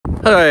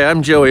Hi,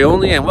 I'm Joey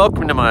Only, and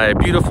welcome to my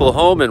beautiful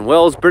home in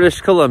Wells,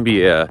 British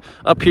Columbia,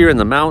 up here in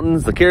the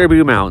mountains, the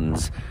Caribou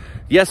Mountains.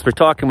 Yes, we're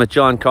talking with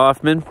John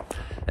Kaufman,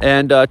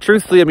 and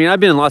truthfully, I mean, I've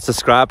been in lots of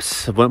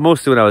scraps, but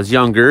mostly when I was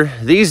younger.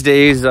 These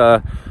days,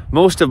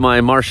 most of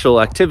my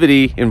martial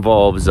activity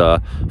involves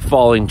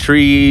falling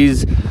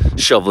trees,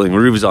 shoveling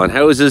roofs on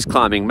houses,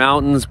 climbing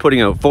mountains,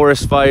 putting out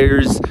forest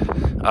fires.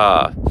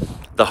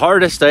 The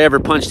hardest I ever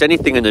punched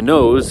anything in the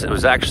nose, it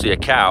was actually a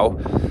cow.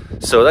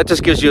 So that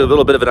just gives you a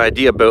little bit of an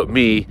idea about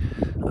me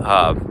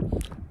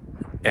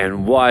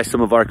and why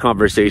some of our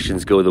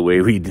conversations go the way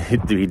we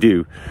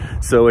do.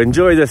 So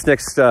enjoy this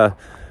next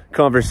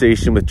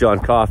conversation with John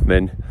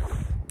Kaufman.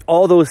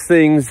 All those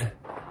things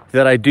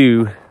that I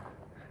do,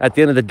 at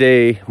the end of the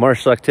day,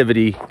 martial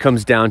activity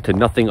comes down to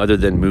nothing other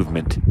than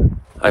movement.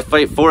 I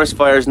fight forest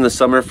fires in the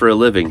summer for a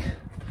living.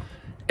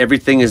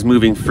 Everything is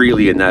moving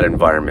freely in that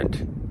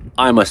environment.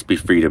 I must be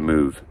free to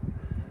move.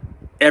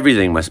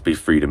 Everything must be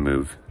free to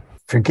move.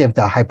 Forgive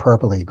the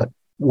hyperbole, but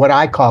what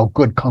I call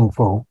good kung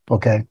fu,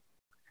 okay,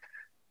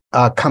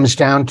 comes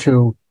down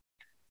to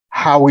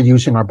how we're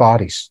using our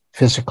bodies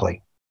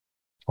physically,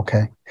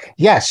 okay?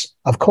 Yes,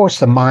 of course,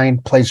 the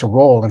mind plays a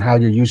role in how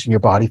you're using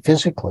your body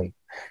physically.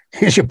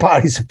 Because your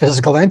body's a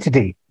physical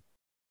entity,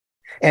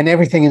 and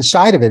everything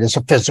inside of it is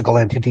a physical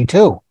entity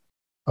too,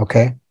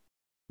 okay?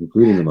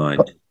 Including the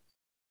mind.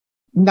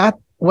 Not,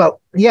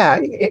 well, yeah,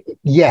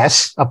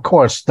 yes, of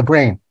course, the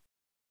brain.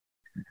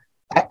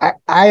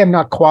 I am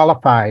not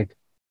qualified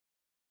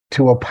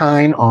to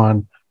opine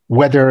on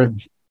whether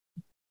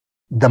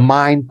the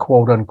mind,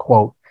 quote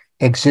unquote,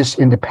 exists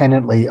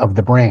independently of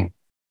the brain.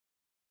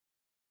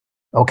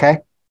 Okay?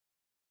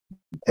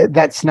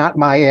 That's not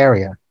my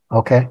area.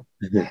 Okay?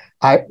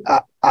 I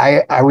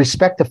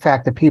respect the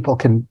fact that people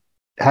can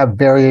have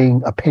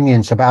varying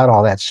opinions about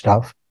all that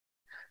stuff,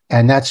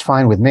 and that's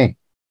fine with me.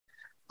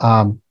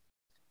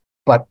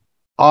 But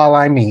all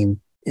I mean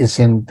is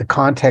in the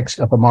context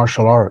of a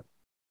martial art,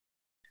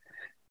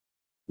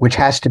 which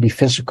has to be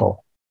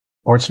physical,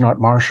 or it's not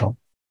martial.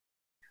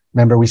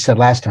 Remember, we said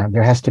last time,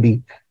 there has to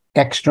be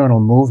external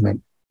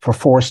movement for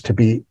force to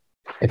be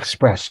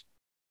expressed,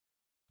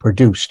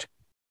 produced,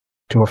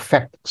 to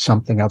affect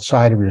something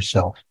outside of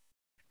yourself.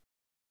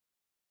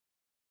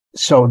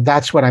 So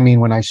that's what I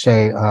mean when I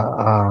say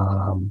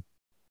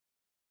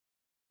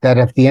that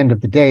at the end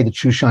of the day, the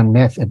Chun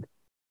method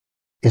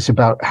is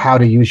about how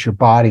to use your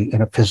body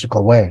in a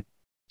physical way.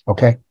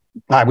 Okay?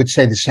 I would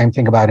say the same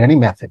thing about any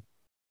method.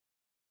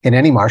 In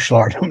any martial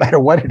art, no matter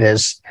what it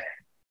is,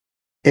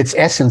 it's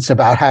essence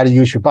about how to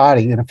use your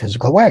body in a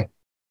physical way.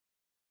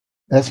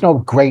 There's no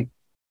great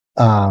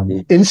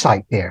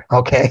insight there,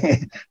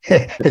 okay?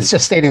 It's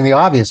just stating the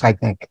obvious, I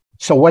think.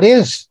 So what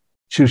is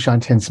Chu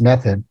Shantin's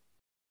method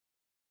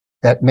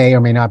that may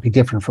or may not be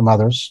different from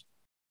others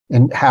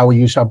in how we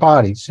use our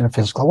bodies in a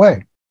physical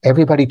way?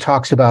 Everybody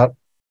talks about,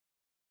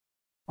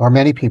 or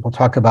many people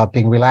talk about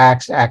being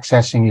relaxed,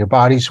 accessing your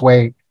body's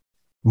weight,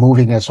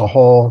 moving as a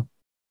whole.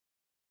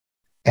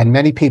 And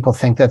many people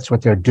think that's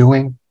what they're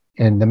doing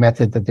in the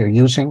method that they're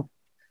using.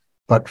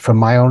 But from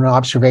my own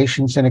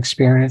observations and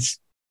experience,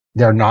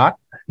 they're not,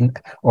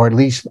 or at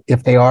least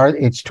if they are,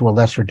 it's to a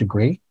lesser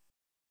degree.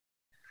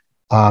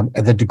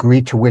 The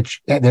degree to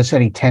which there's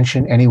any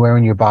tension anywhere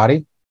in your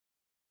body,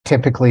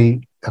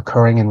 typically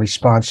occurring in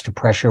response to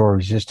pressure or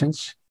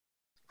resistance,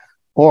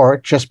 or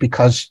just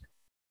because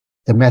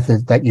the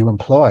method that you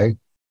employ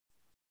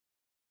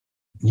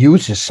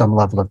uses some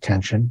level of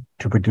tension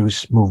to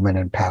produce movement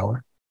and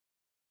power,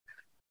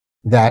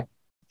 that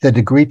the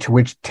degree to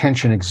which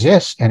tension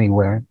exists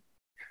anywhere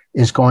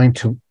is going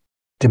to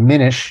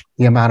diminish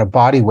the amount of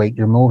body weight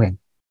you're moving,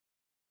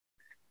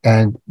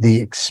 and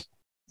the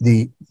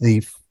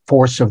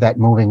force of that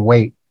moving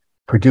weight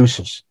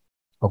produces.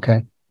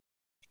 Okay.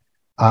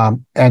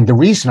 And the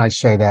reason I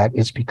say that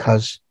is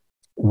because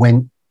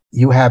when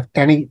you have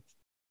any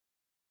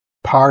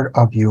part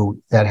of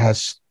you that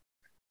has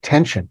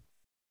tension,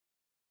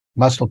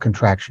 muscle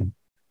contraction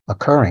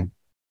occurring,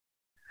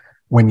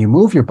 when you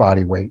move your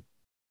body weight,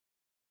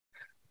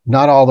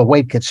 not all the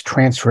weight gets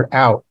transferred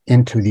out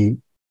into the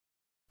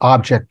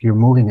object you're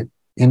moving it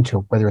into,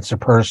 whether it's a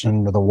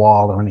person or the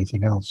wall or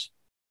anything else.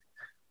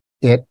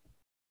 It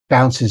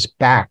bounces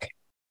back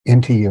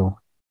into you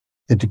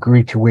the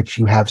degree to which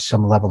you have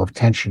some level of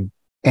tension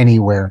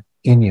anywhere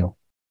in you,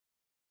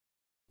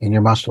 in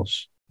your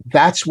muscles.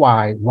 That's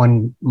why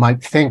one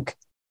might think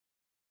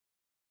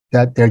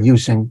that they're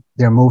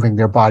moving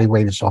their body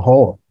weight as a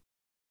whole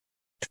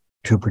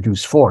to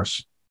produce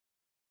force.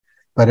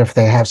 But if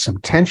they have some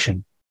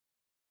tension,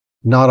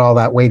 not all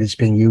that weight is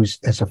being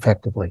used as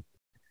effectively.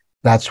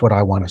 That's what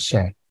I want to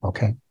say,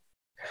 okay?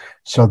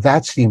 So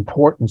that's the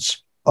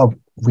importance of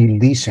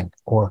releasing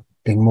or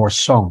being more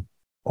sung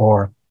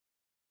or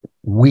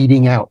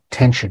weeding out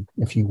tension,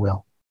 if you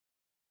will.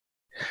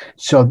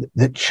 So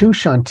the Chu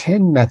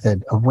Shantin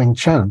method of Wing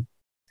Chun,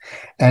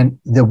 and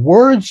the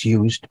words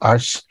used are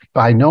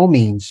by no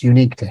means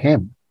unique to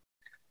him.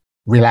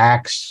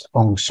 Relax,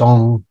 fong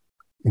song,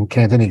 in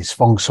Cantonese,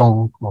 fong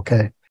song,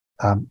 okay?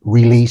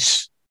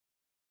 Release,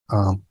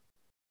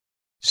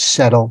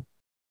 settle,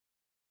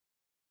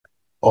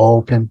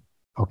 open,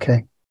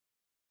 okay,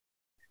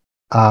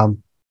 are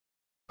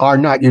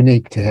not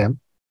unique to him.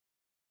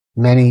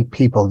 Many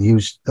people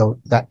use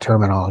that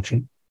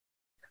terminology,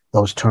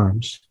 those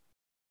terms.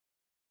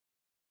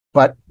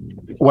 But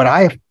what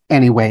I,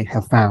 anyway,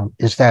 have found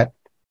is that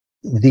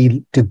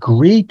the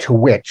degree to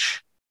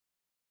which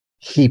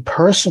he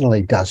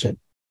personally does it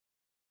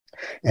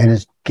and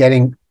is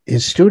getting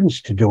his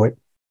students to do it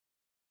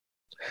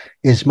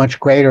is much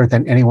greater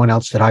than anyone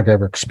else that I've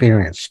ever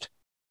experienced.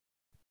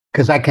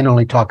 Because I can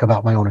only talk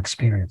about my own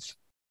experience.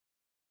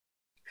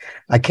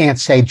 I can't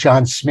say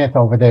John Smith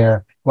over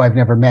there, who I've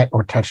never met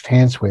or touched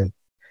hands with,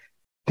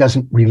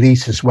 doesn't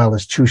release as well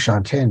as Chu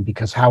Shantin,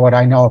 because how would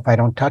I know if I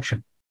don't touch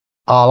him?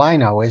 All I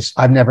know is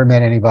I've never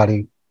met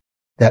anybody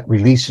that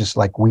releases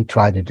like we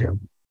try to do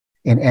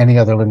in any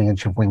other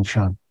lineage of Wing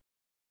Chun.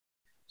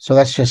 So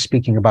that's just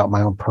speaking about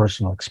my own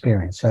personal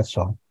experience. That's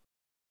all.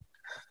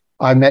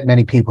 I've met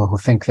many people who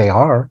think they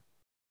are,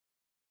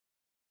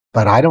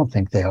 but I don't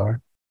think they are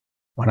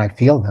when I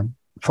feel them.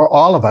 For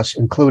all of us,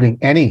 including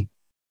any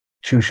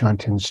Chu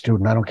Shantin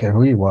student, I don't care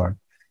who you are,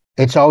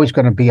 it's always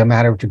going to be a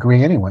matter of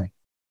degree anyway.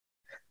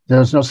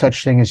 There's no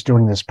such thing as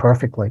doing this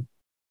perfectly.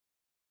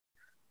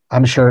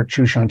 I'm sure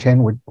Chu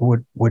Shantin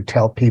would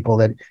tell people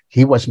that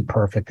he wasn't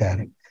perfect at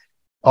it.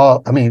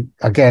 Oh, I mean,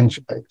 again,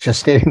 just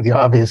stating the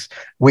obvious,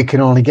 we can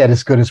only get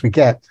as good as we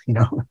get,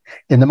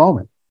 in the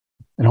moment.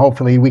 And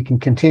hopefully we can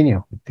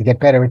continue to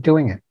get better at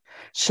doing it.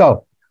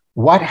 So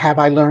what have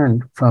I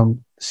learned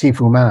from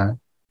Sifu Ma,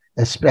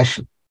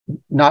 especially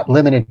not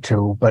limited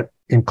to, but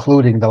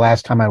including the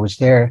last time I was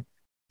there a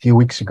few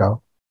weeks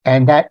ago?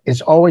 And that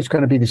is always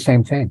going to be the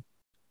same thing.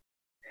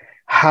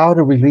 How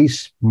to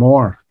release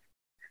more,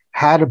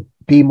 how to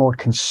be more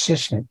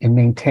consistent in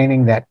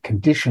maintaining that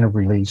condition of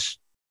release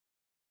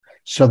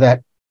so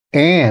that,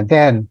 and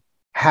then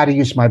how to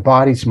use my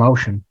body's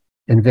motion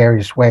in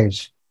various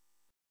ways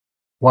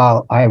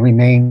while I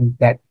remain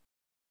that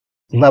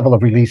level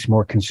of release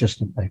more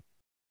consistently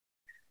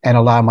and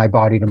allow my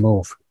body to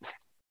move.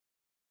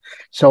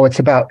 So it's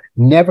about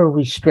never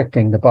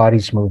restricting the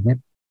body's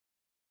movement.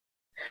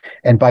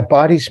 And by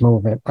body's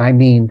movement, I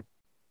mean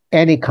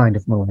any kind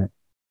of movement,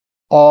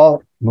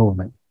 all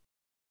movement.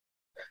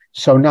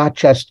 So not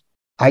just,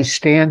 I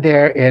stand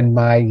there in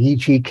my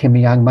Yiji Kim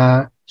Yang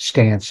Ma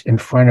stance in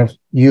front of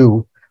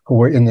you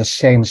who are in the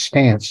same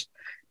stance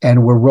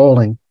and we're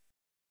rolling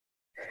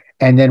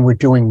and then we're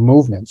doing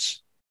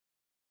movements.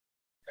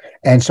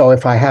 And so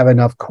if I have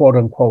enough quote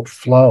unquote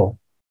flow,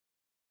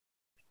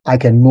 I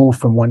can move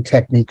from one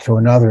technique to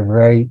another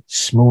very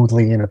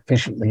smoothly and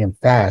efficiently and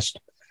fast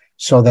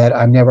so that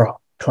I'm never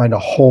trying to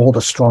hold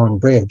a strong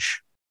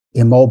bridge,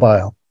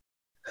 immobile,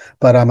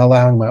 but I'm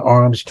allowing my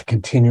arms to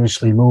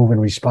continuously move in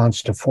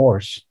response to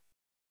force,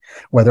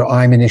 whether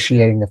I'm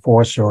initiating the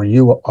force or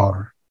you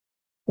are,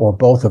 or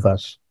both of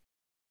us.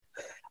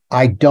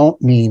 I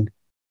don't mean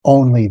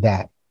only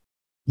that.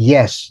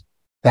 Yes,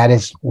 that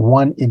is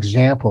one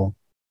example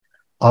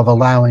of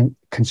allowing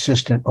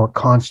consistent or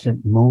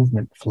constant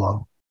movement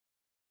flow.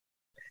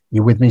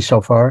 You with me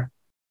so far?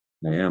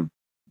 I am.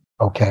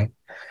 Okay.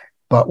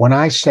 But when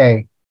I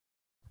say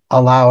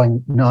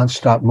allowing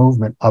nonstop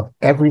movement of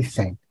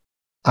everything,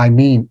 I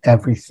mean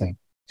everything.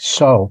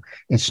 So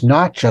it's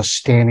not just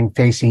standing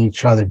facing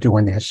each other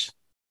doing this.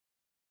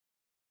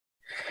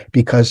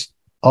 Because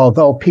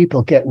although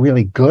people get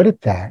really good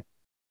at that,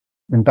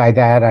 and by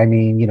that I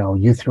mean,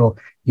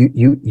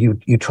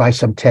 you try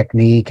some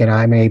technique and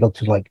I'm able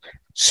to like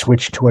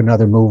switch to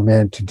another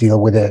movement to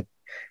deal with it,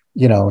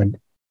 and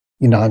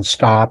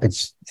nonstop,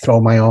 it's throw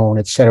my own,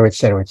 et cetera, et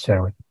cetera, et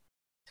cetera.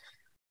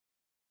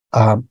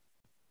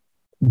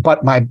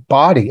 But my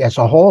body as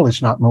a whole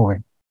is not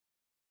moving.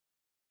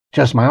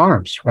 Just my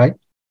arms, right?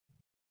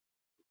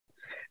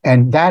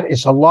 And that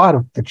is a lot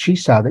of the chi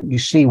sao that you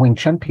see Wing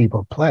Chun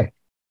people play.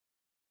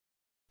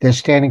 They're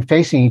standing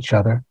facing each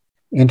other,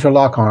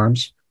 interlock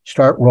arms,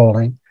 start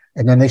rolling,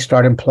 and then they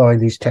start employing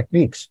these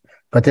techniques.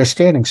 But they're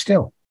standing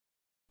still.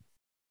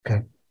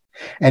 Okay.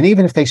 And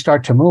even if they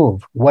start to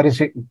move, what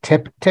is it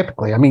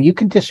typically? I mean, you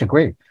can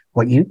disagree.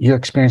 What your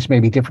experience may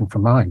be different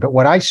from mine. But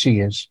what I see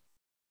is,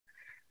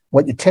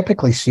 what you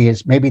typically see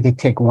is maybe they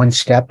take one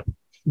step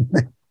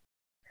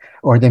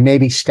or they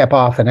maybe step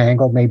off an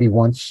angle maybe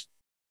once,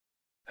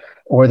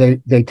 or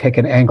they take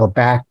an angle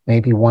back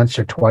maybe once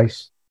or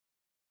twice,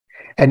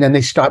 and then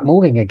they start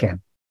moving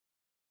again,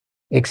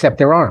 except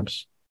their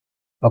arms,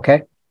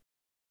 okay?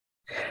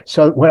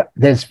 So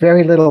there's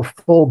very little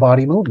full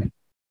body movement.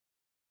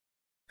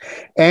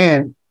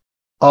 And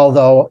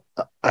although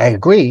I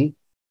agree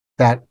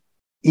that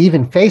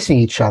even facing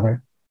each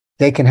other,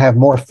 they can have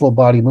more full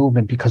body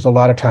movement because a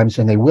lot of times,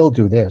 and they will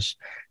do this,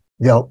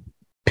 they'll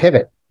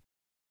pivot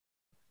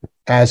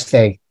as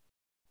they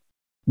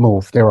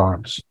move their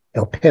arms.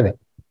 They'll pivot,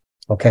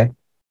 okay?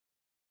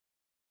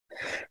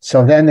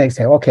 So then they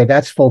say, okay,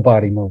 that's full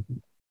body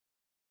movement.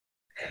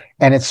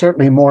 And it's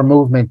certainly more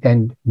movement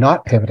than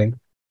not pivoting.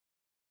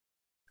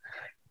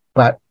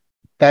 But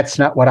that's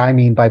not what I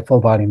mean by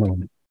full body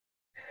movement.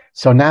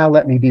 So now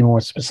let me be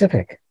more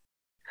specific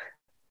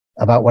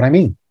about what I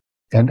mean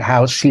and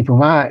how Sifu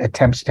Ma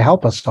attempts to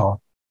help us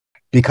all.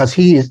 Because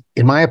he is,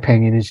 in my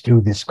opinion, is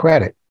due this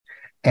credit.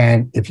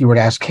 And if you were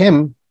to ask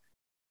him,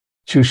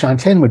 Chu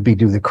Shanten would be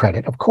due the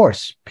credit, of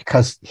course,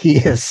 because he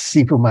is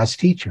Sifu Ma's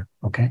teacher,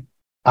 okay?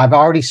 I've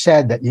already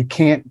said that you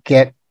can't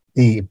get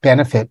the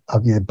benefit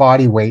of the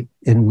body weight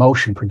in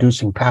motion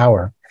producing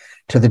power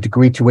to the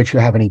degree to which you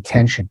have any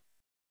tension.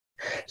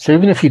 So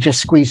even if you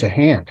just squeeze a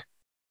hand,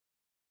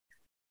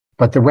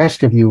 but the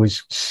rest of you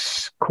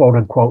is quote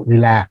unquote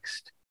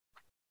relaxed,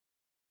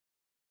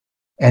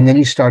 and then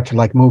you start to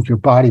like move your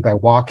body by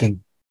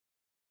walking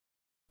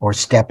or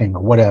stepping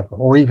or whatever,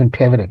 or even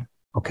pivoting,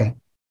 okay?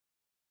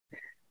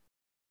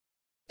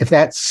 If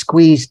that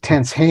squeezed,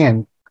 tense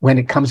hand, when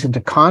it comes into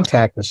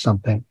contact with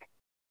something,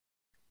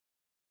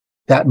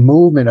 that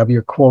movement of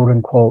your quote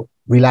unquote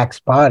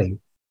relaxed body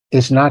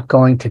is not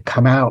going to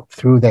come out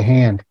through the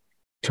hand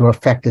to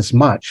affect as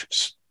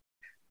much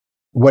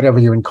whatever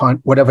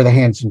whatever the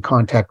hand's in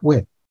contact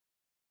with.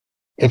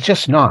 It's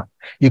just not.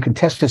 You can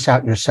test this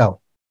out yourself.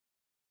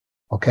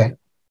 Okay.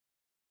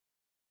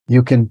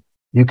 You can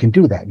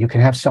do that. You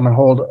can have someone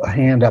hold a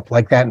hand up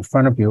like that in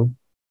front of you,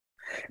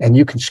 and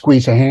you can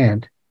squeeze a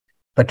hand,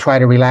 but try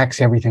to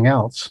relax everything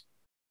else,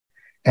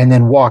 and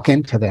then walk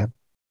into them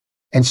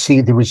and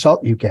see the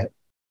result you get.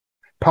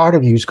 Part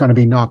of you is going to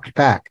be knocked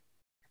back,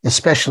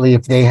 especially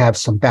if they have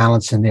some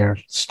balance in their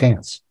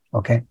stance.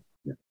 Okay.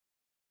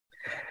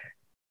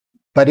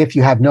 But if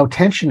you have no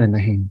tension in the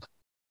hand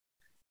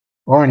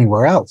or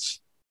anywhere else,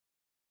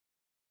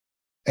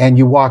 and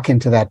you walk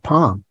into that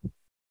palm,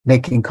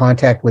 making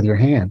contact with your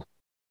hand,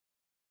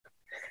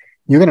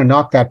 you're going to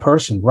knock that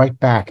person right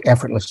back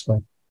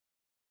effortlessly.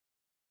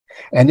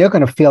 And they're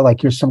going to feel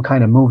like you're some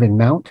kind of moving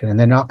mountain, and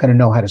they're not going to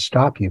know how to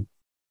stop you.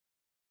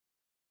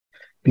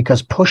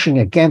 Because pushing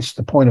against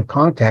the point of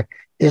contact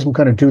isn't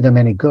going to do them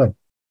any good.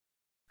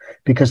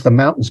 Because the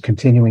mountain's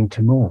continuing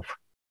to move.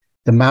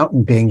 The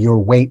mountain being your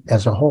weight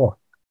as a whole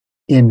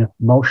in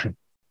motion.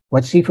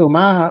 What Sifu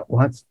Ma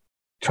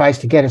tries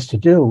to get us to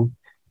do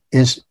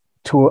is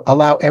to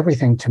allow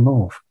everything to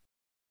move.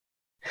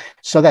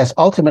 So that's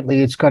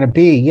ultimately it's going to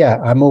be,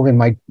 yeah, I'm moving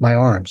my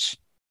arms,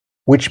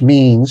 which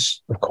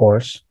means, of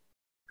course,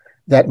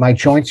 that my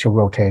joints are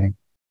rotating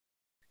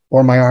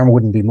or my arm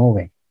wouldn't be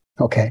moving.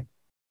 Okay.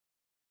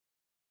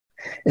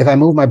 If I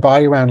move my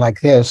body around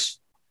like this,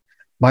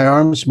 my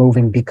arm's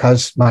moving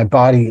because my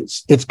body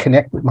it's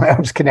connected. My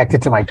arm's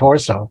connected to my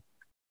torso,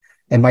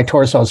 and my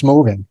torso is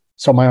moving.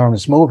 So my arm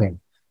is moving,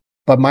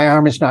 but my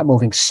arm is not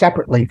moving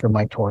separately from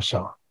my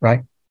torso,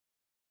 right?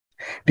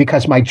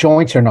 Because my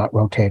joints are not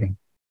rotating.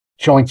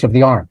 Joints of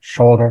the arm,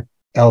 shoulder,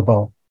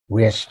 elbow,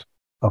 wrist.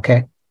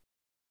 Okay.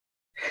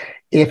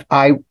 If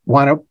I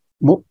want to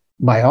move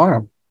my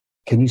arm,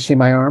 can you see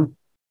my arm?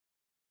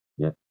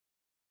 Yeah.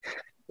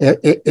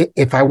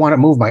 If I want to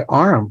move my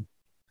arm,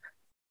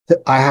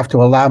 I have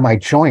to allow my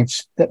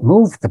joints that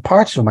move the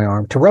parts of my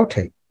arm to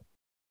rotate.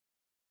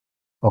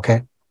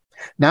 Okay.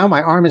 Now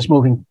my arm is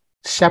moving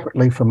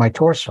separately from my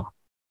torso,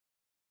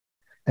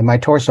 and my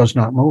torso is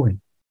not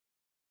moving.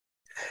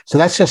 So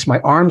that's just my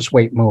arm's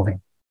weight moving.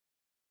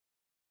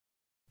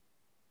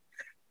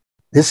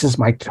 This is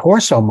my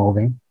torso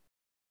moving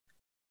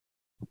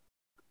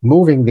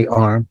the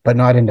arm, but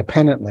not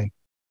independently.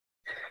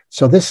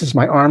 So this is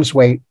my arm's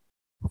weight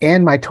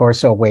and my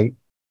torso weight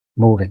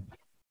moving,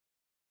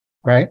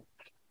 right?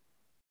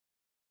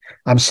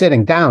 I'm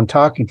sitting down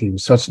talking to you,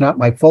 so it's not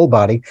my full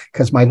body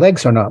because my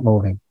legs are not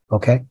moving,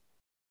 okay?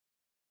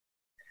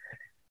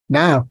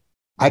 Now,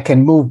 I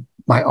can move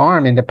my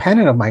arm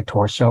independent of my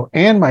torso,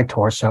 and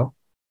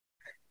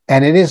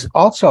it is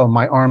also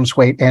my arm's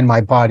weight and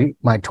my body,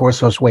 my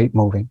torso's weight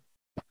moving.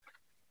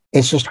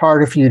 It's just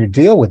harder for you to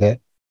deal with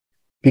it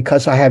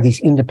because I have these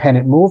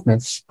independent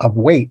movements of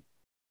weight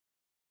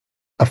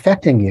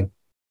affecting you.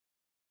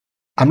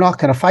 I'm not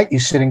going to fight you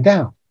sitting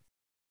down.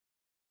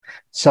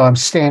 So I'm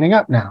standing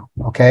up now,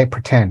 okay?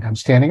 Pretend I'm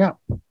standing up.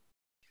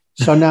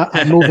 So now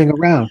I'm moving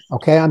around,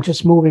 okay? I'm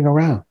just moving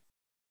around.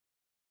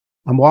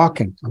 I'm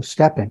walking, I'm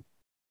stepping,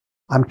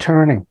 I'm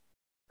turning,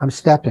 I'm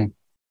stepping,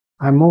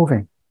 I'm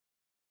moving.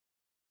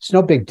 It's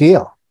no big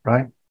deal,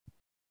 right?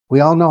 We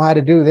all know how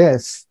to do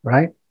this,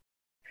 right?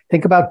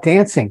 Think about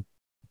dancing,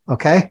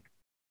 okay?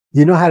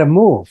 You know how to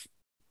move.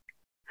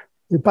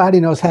 Your body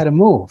knows how to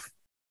move,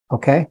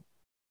 okay?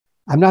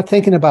 I'm not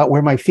thinking about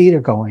where my feet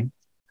are going.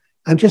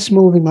 I'm just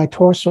moving my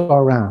torso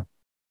around.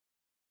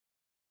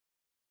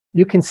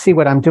 You can see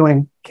what I'm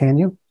doing, can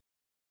you?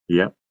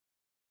 Yeah.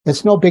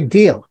 It's no big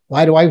deal.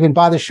 Why do I even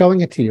bother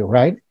showing it to you,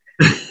 right?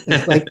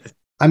 It's like,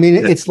 I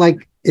mean, it's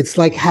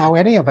like how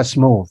any of us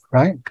move,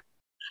 right?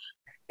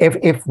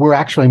 If we're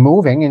actually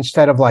moving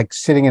instead of like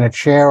sitting in a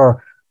chair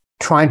or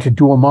trying to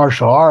do a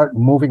martial art,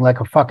 moving like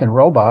a fucking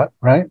robot,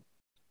 right?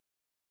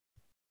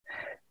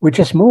 We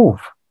just move.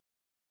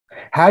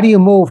 How do you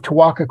move to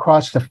walk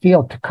across the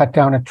field to cut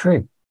down a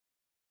tree?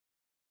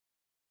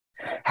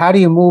 How do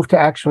you move to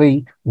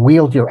actually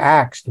wield your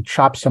axe to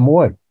chop some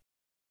wood?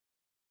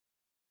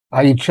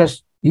 Are you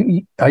just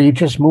Are you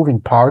just moving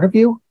part of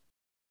you?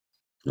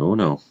 Oh,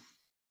 no.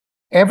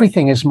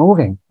 Everything is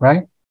moving,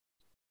 right?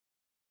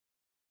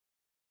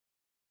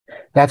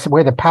 That's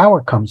where the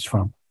power comes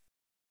from.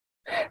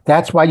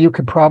 That's why you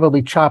could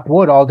probably chop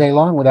wood all day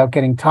long without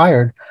getting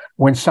tired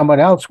when someone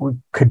else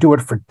could do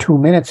it for 2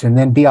 minutes and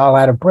then be all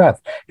out of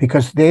breath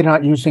because they're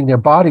not using their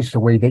bodies the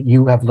way that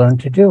you have learned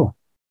to do.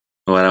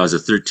 When I was a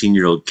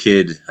 13-year-old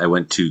kid, I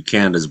went to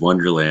Canada's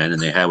Wonderland,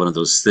 and they had one of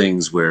those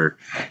things where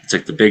it's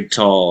like the big,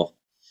 tall,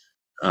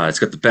 it's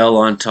got the bell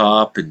on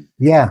top,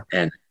 Yeah.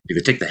 and you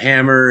can take the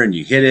hammer and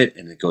you hit it,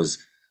 and it goes,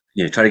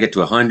 try to get to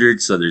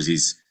 100. So there's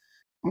these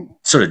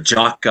sort of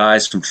jock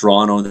guys from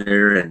Toronto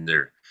there, and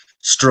they're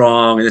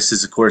strong. And this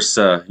is, of course,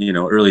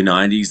 early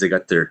 90s. They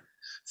got their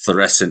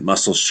fluorescent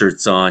muscle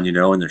shirts on,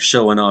 and they're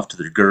showing off to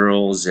their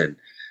girls and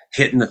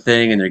hitting the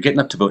thing, and they're getting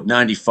up to about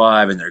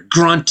 95, and they're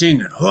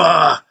grunting and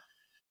wah.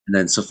 And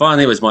then so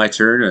finally it was my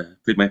turn.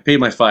 I paid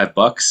my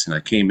 $5, and I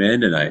came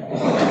in and I,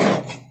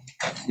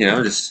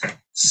 just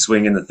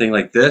swinging the thing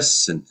like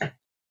this, and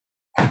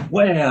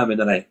wham, and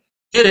then I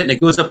hit it, and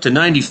it goes up to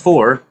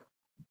 94.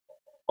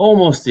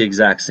 Almost the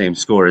exact same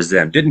score as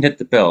them. Didn't hit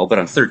the bell, but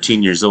I'm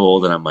 13 years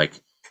old, and I'm like,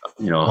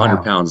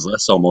 100 pounds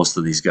less almost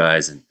of these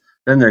guys. And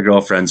then their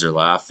girlfriends are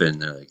laughing.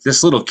 They're like,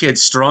 "This little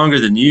kid's stronger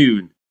than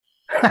you."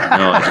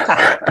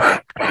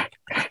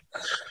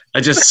 I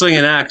just swing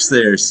an axe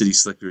there, City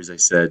Slickers, I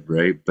said,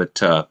 right?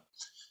 But, and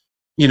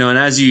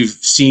as you've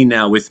seen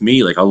now with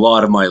me, like a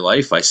lot of my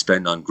life I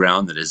spend on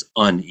ground that is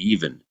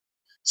uneven.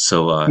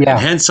 So, and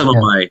hence some of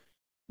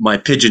my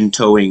pigeon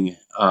toeing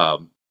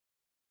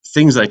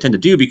things that I tend to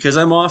do, because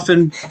I'm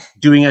often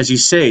doing, as you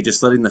say,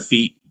 just letting the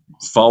feet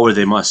fall where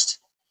they must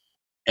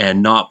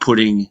and not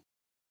putting,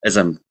 as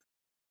I'm,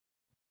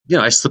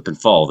 I slip and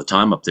fall all the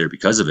time up there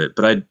because of it.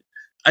 But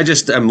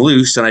I'm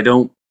loose, and I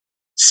don't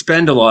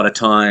spend a lot of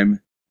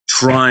time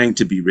trying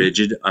to be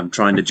rigid. I'm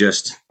trying to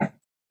just,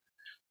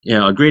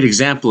 a great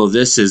example of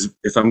this is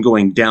if I'm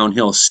going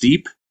downhill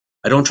steep,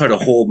 I don't try to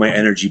hold my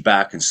energy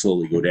back and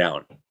slowly go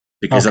down,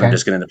 because I'm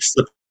just going to end up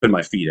slipping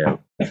my feet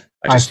out.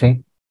 I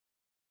see.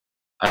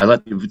 I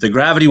let the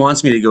gravity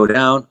wants me to go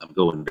down. I'm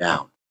going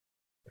down.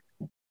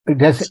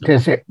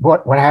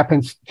 What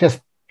happens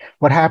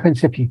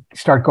if you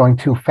start going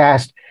too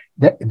fast?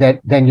 That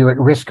then you're at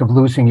risk of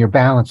losing your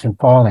balance and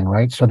falling,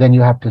 right? So then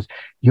you have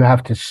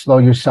to slow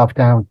yourself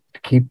down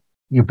to keep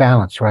your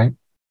balance, right?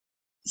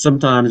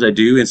 Sometimes I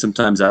do, and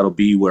sometimes that'll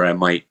be where I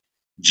might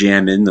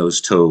jam in those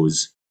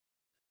toes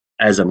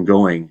as I'm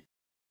going,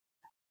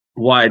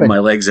 widen my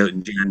legs out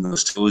and jam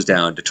those toes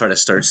down to try to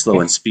start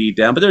slowing speed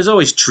down. But there's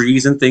always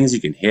trees and things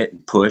you can hit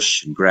and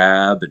push and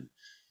grab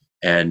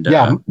and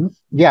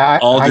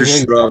alder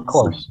shrubs. Of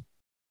course.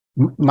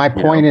 My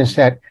point is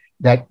that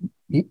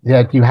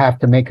you have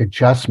to make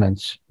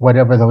adjustments,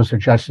 whatever those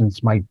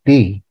adjustments might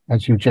be,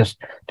 as you just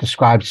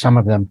described some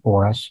of them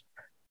for us.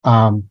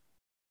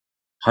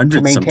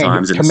 Hundreds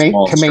sometimes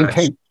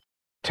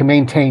to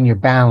maintain your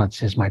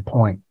balance is my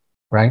point,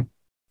 right?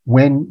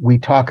 When we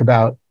talk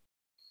about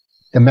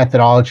the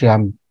methodology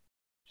I'm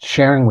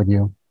sharing with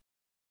you,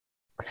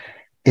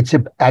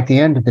 at the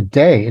end of the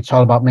day, it's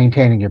all about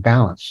maintaining your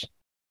balance.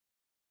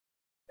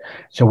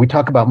 So we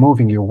talk about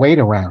moving your weight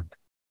around,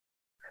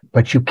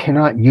 but you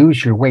cannot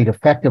use your weight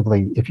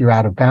effectively if you're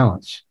out of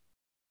balance.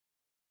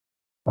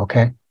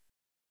 Okay?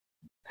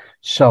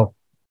 So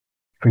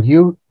for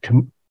you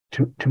to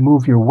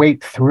move your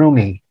weight through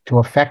me, to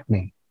affect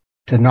me,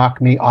 to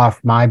knock me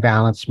off my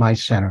balance, my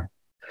center,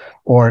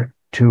 or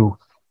to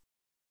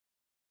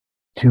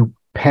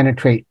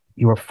penetrate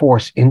your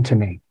force into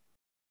me,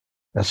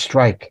 a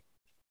strike,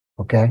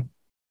 okay?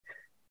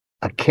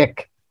 A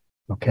kick,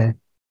 okay?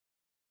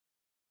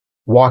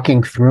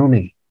 Walking through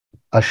me,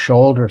 a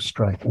shoulder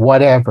strike,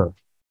 whatever,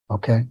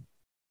 okay?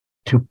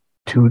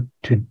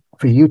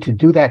 For you to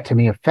do that to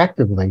me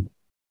effectively,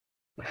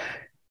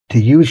 to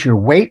use your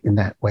weight in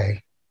that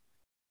way,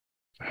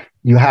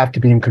 you have to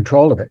be in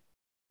control of it,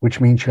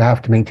 which means you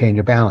have to maintain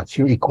your balance,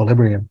 your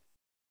equilibrium.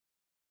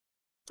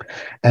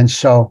 And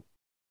so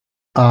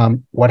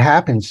what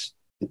happens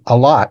a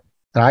lot,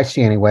 that I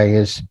see anyway,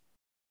 is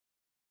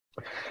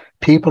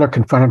people are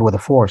confronted with a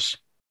force.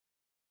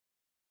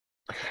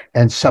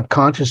 And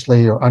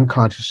subconsciously or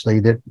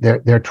unconsciously,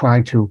 they're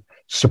trying to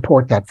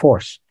support that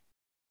force,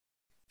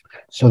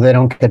 so they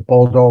don't get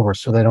bowled over,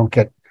 so they don't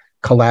get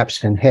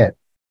collapsed and hit,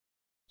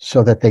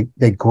 so that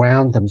they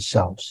ground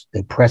themselves.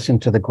 They press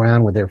into the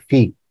ground with their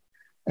feet,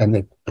 and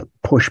they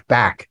push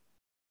back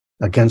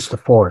against the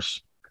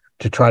force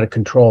to try to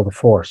control the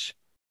force,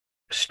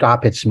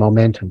 stop its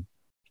momentum,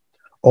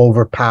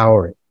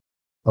 overpower it.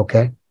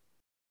 Okay?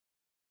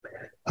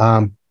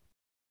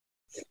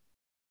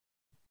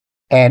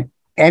 And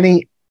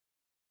any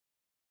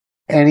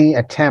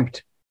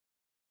attempt,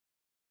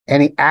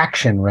 any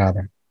action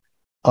rather,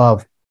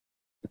 of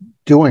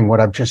doing what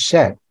I've just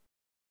said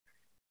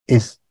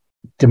is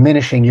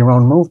diminishing your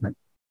own movement,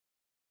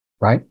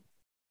 right?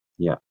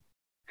 Yeah.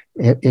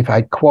 If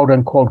I quote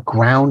unquote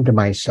ground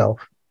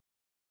myself,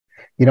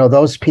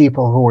 those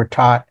people who were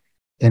taught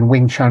in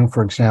Wing Chun,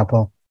 for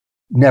example,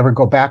 never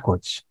go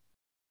backwards.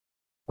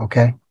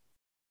 Okay.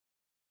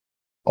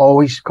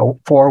 Always go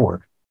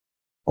forward,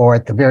 or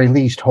at the very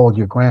least, hold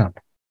your ground.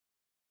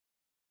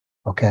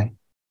 Okay.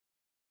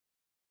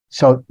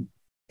 So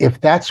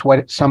if that's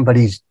what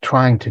somebody's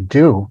trying to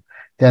do,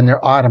 then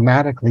they're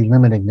automatically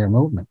limiting their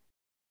movement.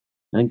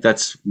 I think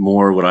that's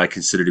more what I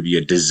consider to be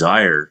a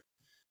desire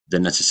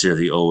than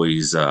necessarily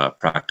always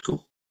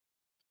practical.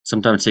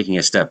 Sometimes taking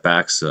a step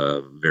back's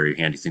a very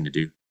handy thing to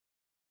do.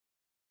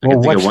 I Well,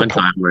 can think of what's the one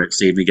time where it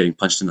saved me getting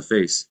punched in the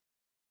face.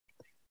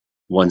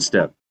 One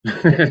step.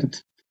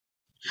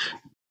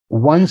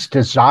 one's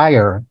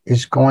desire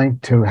is going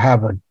to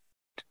have a,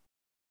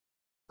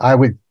 I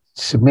would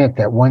submit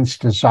that one's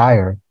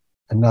desire,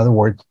 in other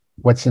words,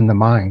 what's in the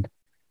mind,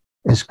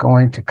 is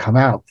going to come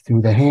out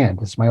through the hand.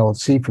 As my old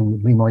Sifu,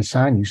 Limoy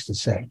San, used to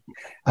say.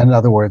 In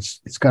other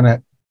words, it's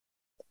going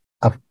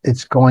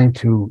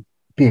to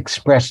be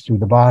expressed through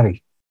the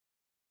body.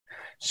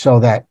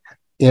 So that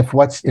if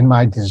what's in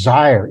my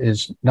desire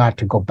is not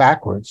to go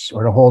backwards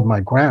or to hold my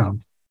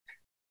ground,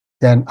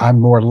 then I'm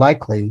more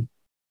likely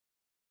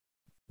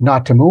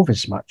not to move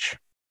as much.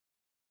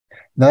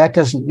 Now, that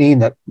doesn't mean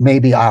that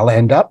maybe I'll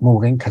end up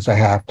moving because I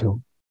have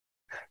to.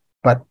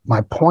 But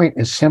my point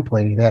is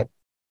simply that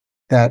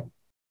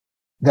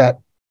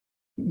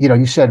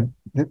you said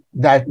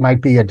that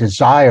might be a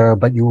desire,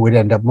 but you would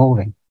end up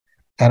moving.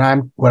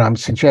 And what I'm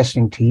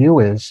suggesting to you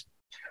is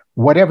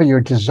whatever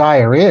your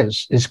desire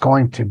is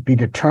going to be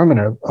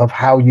determinative of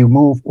how you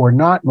move or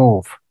not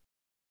move.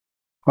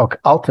 Okay,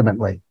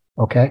 ultimately,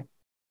 okay?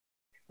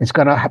 It's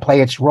going to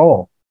play its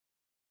role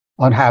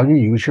on how you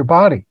use your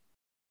body.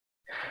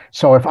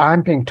 So if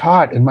I'm being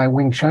taught in my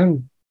Wing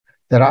Chun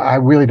that I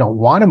really don't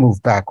want to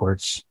move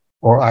backwards,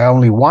 or I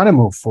only want to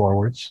move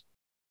forwards,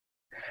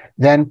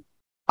 then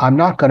I'm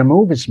not going to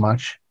move as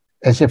much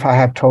as if I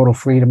have total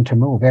freedom to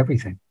move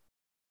everything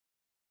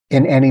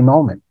in any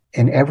moment,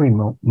 in every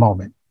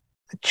moment.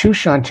 Chu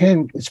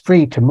Shantin is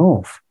free to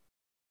move.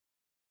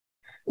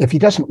 If he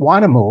doesn't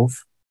want to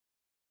move,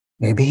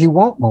 maybe he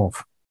won't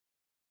move.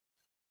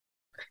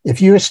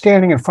 If you're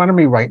standing in front of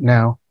me right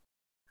now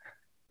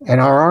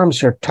and our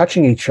arms are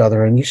touching each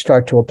other and you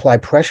start to apply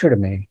pressure to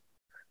me,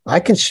 I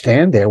can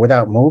stand there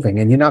without moving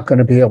and you're not going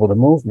to be able to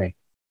move me.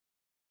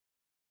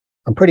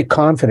 I'm pretty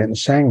confident in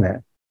saying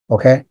that,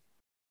 okay?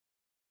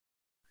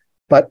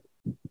 But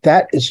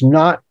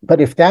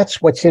if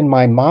that's what's in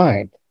my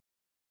mind,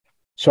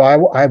 so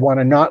I want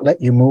to not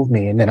let you move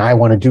me and then I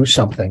want to do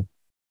something.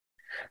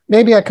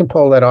 Maybe I can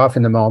pull that off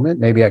in the moment.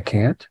 Maybe I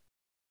can't.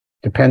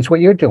 Depends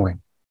what you're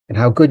doing and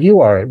how good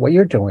you are at what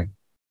you're doing.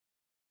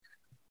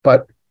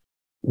 But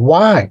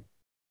why?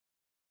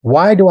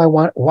 Why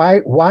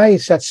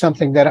is that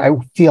something that I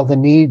feel the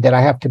need that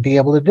I have to be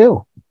able to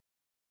do?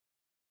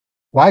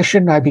 Why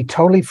shouldn't I be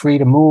totally free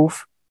to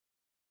move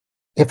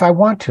if I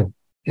want to,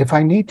 if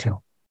I need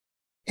to,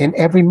 in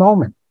every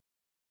moment?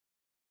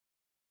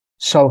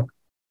 So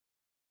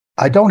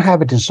I don't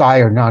have a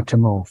desire not to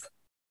move.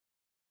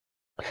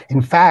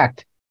 In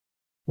fact,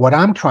 what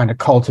I'm trying to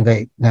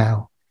cultivate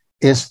now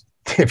is,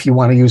 if you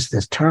want to use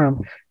this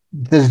term,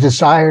 the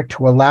desire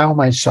to allow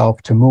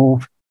myself to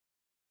move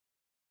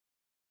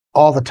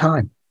all the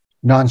time,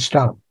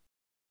 nonstop.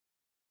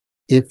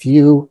 If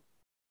you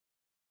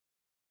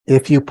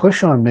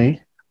push on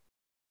me,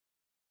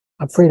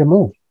 I'm free to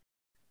move.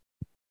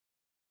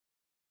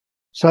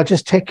 So I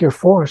just take your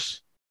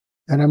force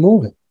and I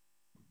move it.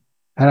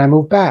 And I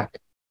move back.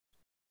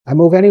 I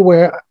move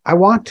anywhere I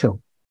want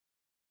to.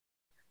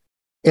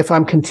 If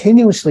I'm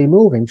continuously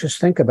moving,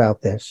 just think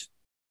about this,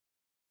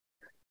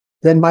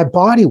 then my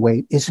body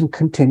weight is in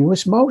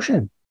continuous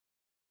motion.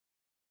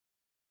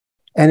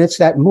 And it's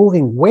that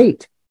moving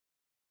weight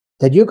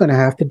that you're going to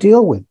have to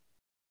deal with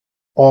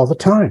all the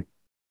time.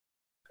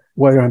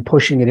 Whether I'm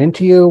pushing it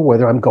into you,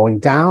 whether I'm going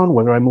down,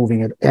 whether I'm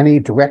moving in any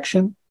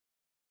direction.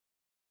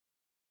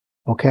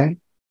 Okay?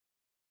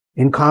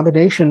 In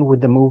combination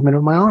with the movement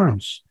of my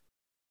arms.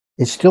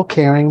 It's still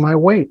carrying my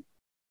weight.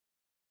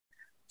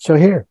 So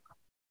here.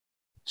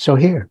 So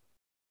here.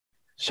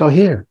 So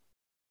here.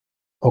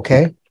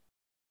 Okay?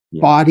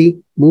 Yeah.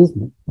 Body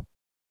movement.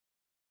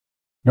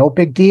 No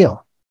big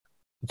deal.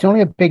 It's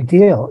only a big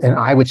deal, and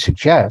I would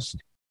suggest,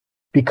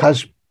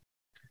 because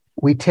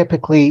we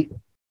typically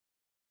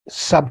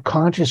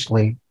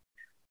subconsciously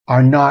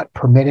are not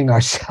permitting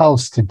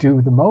ourselves to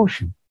do the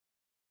motion.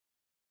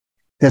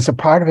 There's a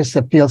part of us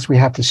that feels we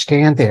have to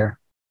stand there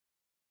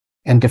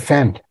and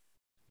defend,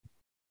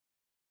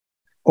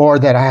 or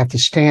that I have to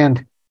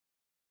stand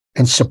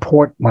and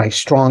support my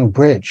strong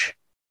bridge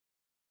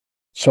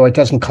so it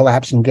doesn't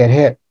collapse and get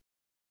hit.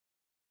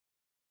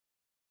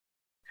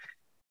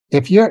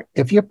 If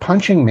you're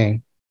punching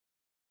me,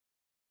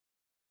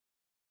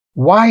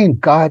 why in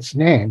God's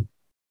name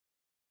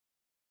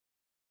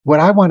would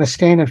I want to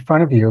stand in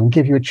front of you and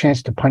give you a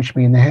chance to punch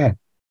me in the head?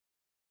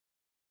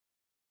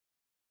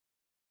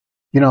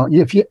 You know,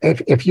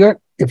 if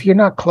you're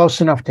not close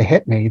enough to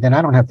hit me, then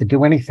I don't have to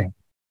do anything.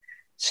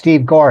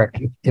 Steve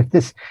Gorick,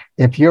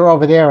 if you're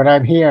over there and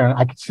I'm here and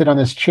I could sit on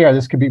this chair,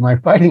 this could be my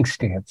fighting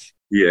stance.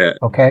 Yeah.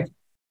 Okay.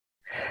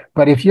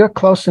 But if you're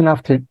close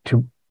enough to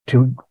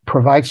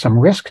provide some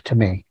risk to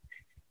me,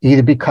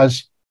 either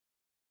because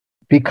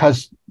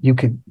you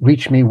could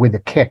reach me with a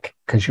kick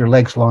because your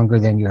leg's longer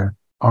than your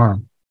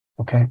arm,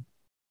 okay?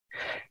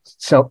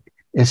 So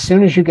as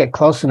soon as you get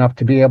close enough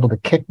to be able to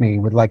kick me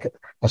with like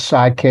a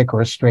side kick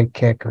or a straight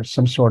kick or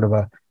some sort of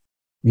a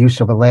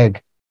use of a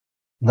leg,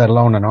 let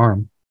alone an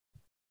arm,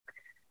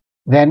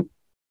 then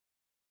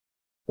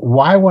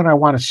why would I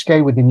want to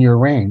stay within your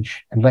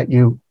range and let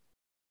you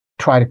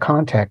try to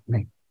contact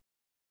me?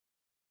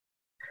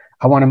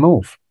 I want to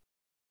move.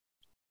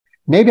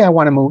 Maybe I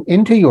want to move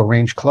into your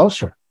range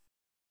closer.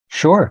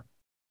 Sure.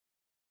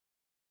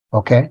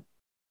 Okay.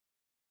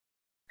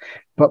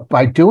 But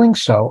by doing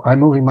so, I'm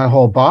moving my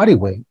whole body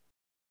weight.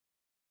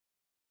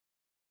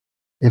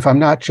 If I'm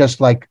not just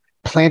like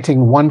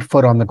planting one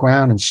foot on the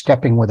ground and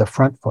stepping with a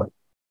front foot,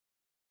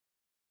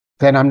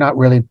 then I'm not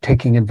really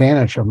taking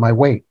advantage of my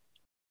weight.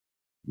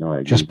 No, I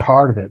agree. Just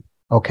part of it.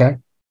 Okay.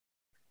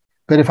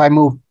 But if I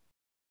move,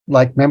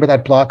 like, remember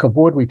that block of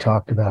wood we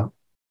talked about?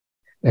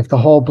 If the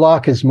whole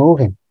block is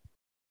moving,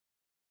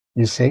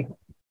 you see,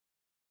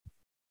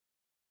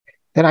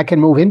 then I can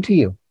move into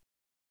you.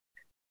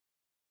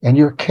 And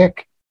your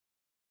kick,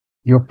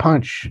 your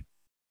punch,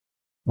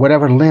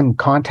 whatever limb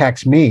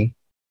contacts me,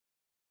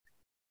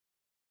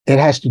 it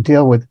has to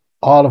deal with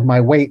all of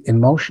my weight in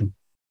motion.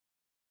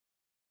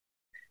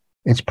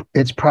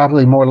 It's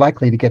probably more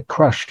likely to get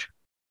crushed,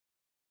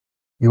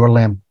 your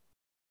limb,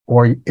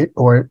 or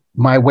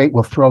my weight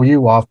will throw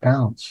you off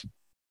balance,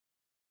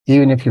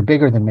 even if you're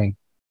bigger than me.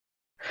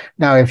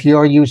 Now, if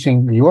you're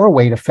using your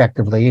weight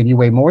effectively and you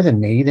weigh more than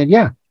me, then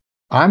yeah,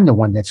 I'm the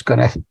one that's going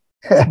to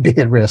be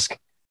at risk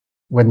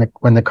when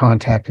the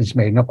contact is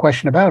made. No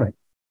question about it.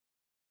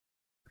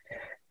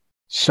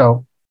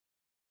 So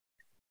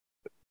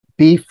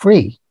be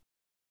free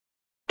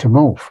to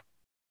move.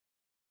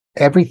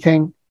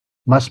 Everything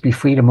must be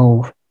free to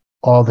move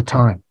all the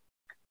time.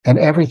 And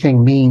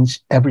everything means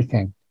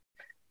everything.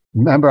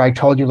 Remember, I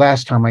told you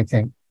last time, I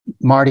think,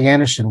 Marty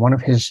Anderson, one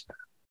of his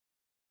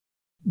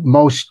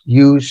most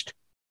used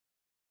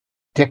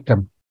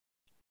dictum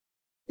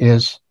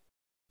is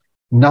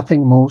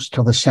nothing moves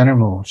till the center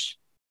moves.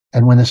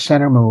 And when the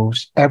center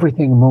moves,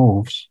 everything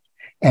moves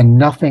and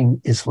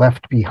nothing is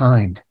left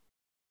behind.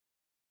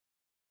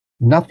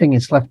 Nothing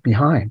is left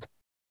behind.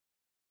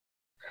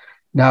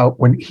 Now,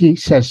 when he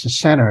says the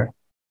center,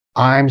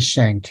 I'm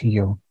saying to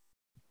you,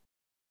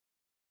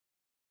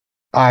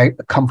 I'm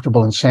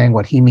comfortable in saying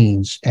what he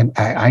means. And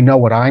I know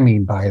what I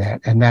mean by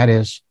that. And that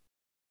is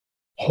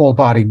whole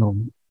body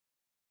movement.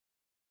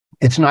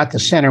 It's not the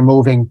center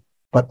moving,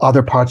 but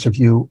other parts of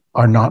you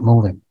are not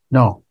moving.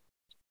 No.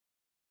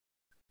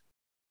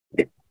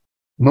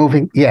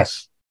 Moving,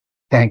 yes.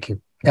 Thank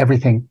you.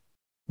 Everything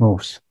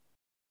moves.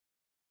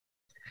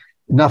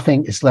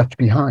 Nothing is left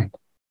behind.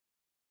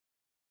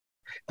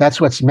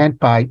 That's what's meant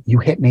by you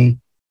hit me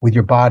with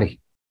your body,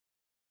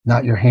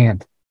 not your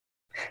hand.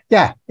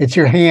 Yeah, it's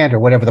your hand or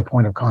whatever the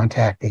point of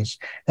contact is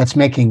that's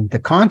making the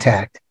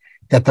contact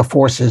that the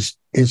force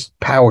is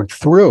powered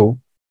through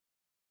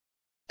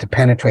to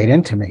penetrate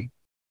into me.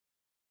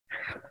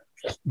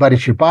 But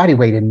it's your body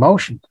weight in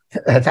motion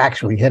that's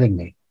actually hitting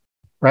me,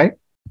 right?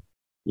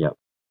 Yep.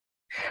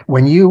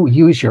 When you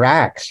use your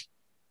axe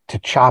to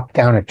chop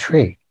down a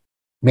tree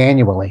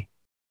manually,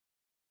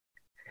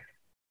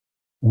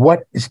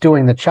 what is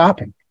doing the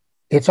chopping?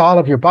 It's all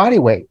of your body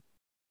weight,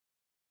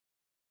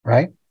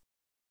 right?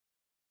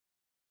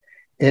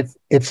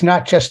 It's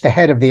not just the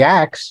head of the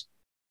axe,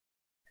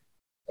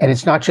 and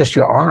it's not just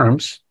your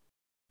arms.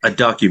 A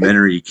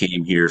documentary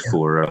came here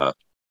for a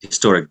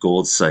historic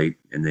gold site,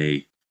 and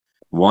they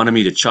wanted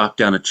me to chop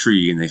down a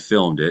tree, and they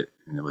filmed it,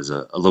 and it was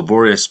a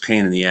laborious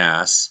pain in the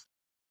ass.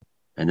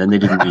 And then they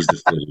didn't use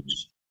the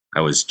footage.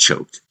 I was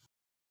choked.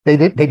 They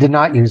did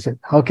not use it.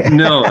 Okay.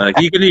 No, like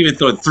you couldn't even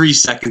throw 3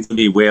 seconds of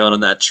me wailing on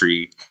that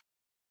tree.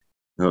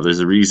 No, there's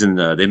a reason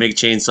they make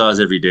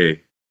chainsaws every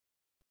day.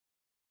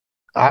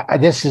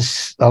 This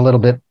is a little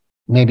bit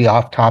maybe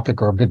off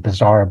topic or a bit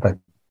bizarre, but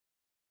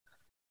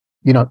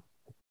you know,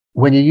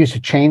 when you use a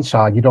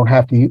chainsaw, you don't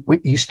have to.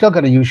 You still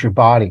got to use your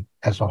body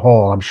as a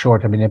whole, I'm sure,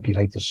 to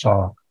manipulate the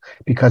saw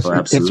because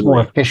it's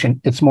more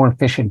efficient. It's more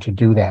efficient to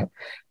do that.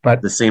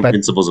 But the same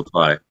principles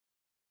apply.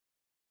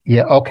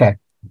 Yeah. Okay.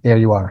 There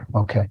you are.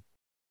 Okay.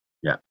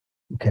 Yeah.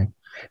 Okay.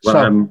 Well,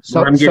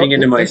 I'm getting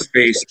into my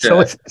space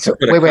to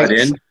put a cut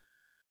in.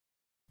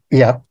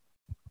 Yeah.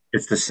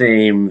 It's the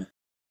same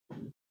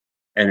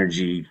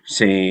energy,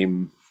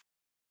 same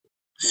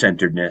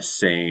centeredness,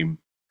 same.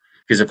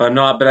 Because if I'm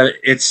not, but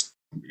it's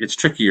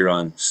trickier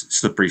on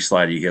slippery,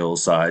 slidey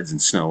hillsides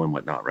and snow and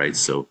whatnot, right?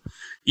 So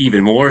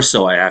even more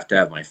so, I have to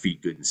have my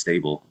feet good and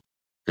stable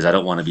because I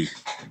don't want to be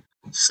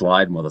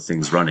sliding while the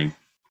thing's running.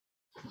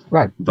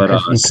 Right. But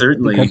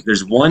certainly,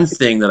 there's one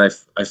thing that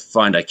I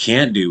find I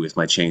can't do with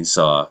my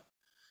chainsaw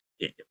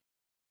in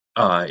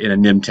a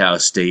Nimtau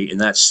state, and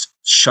that's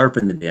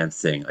sharpen the damn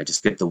thing. I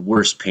just get the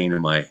worst pain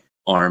in my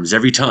arms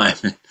every time.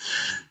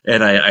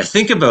 And I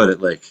think about it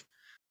like,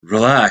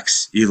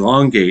 relax,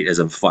 elongate as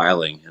I'm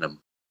filing, and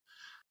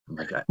Oh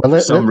my God. Well,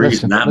 For some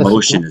reason, listen, that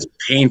motion is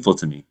painful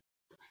to me.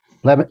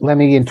 let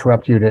me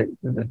interrupt you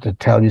to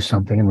tell you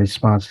something in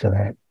response to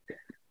that.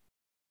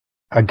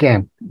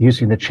 Again,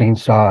 using the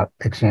chainsaw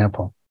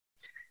example.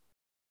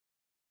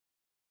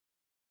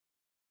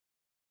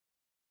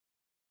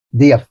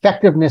 The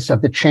effectiveness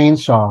of the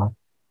chainsaw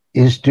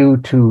is due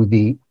to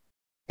the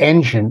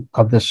engine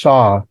of the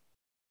saw,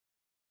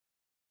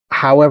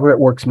 however it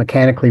works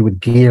mechanically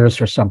with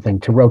gears or something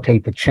to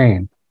rotate the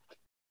chain,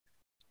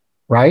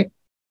 right?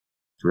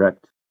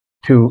 Correct.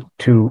 To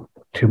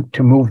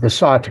move the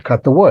saw to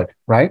cut the wood,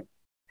 right?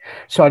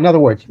 So in other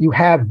words, you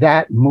have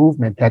that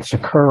movement that's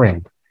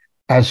occurring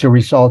as a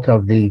result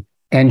of the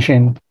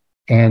engine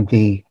and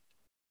the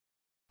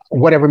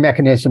whatever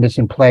mechanism is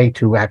in play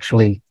to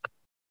actually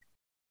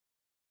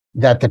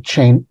that the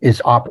chain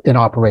is in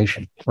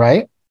operation,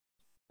 right?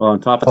 Well,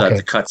 on top of that, the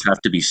Okay. cuts have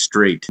to be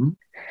straight.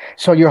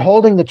 So you're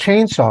holding the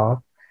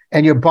chainsaw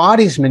and your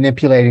body's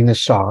manipulating the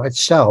saw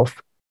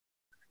itself,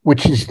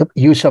 which is the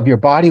use of your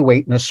body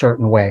weight in a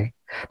certain way.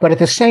 But at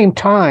the same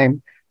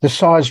time, the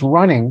saw is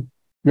running.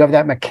 You have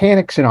that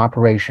mechanics in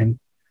operation,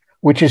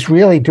 which is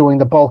really doing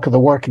the bulk of the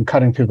work and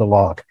cutting through the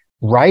log,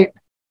 right?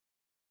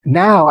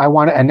 Now I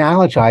want to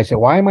analogize it.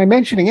 Why am I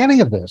mentioning any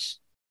of this?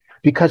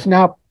 Because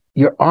now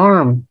your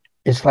arm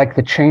is like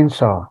the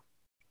chainsaw.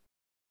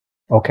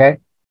 Okay.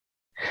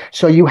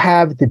 So you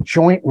have the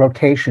joint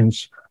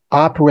rotations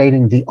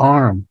operating the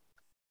arm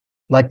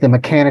like the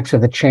mechanics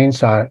of the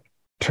chainsaw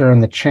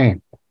turn the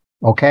chain.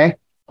 Okay.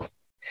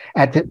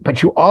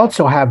 But you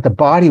also have the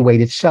body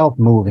weight itself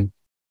moving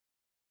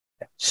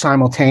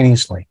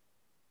simultaneously.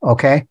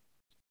 Okay.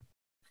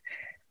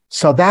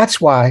 So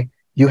that's why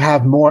you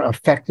have more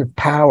effective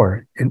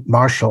power in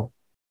martial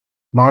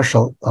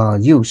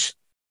use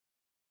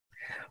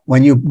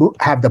when you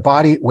have the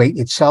body weight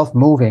itself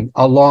moving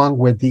along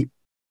with the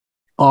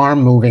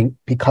arm moving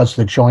because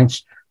the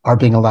joints are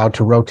being allowed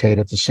to rotate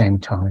at the same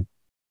time.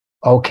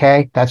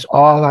 Okay, that's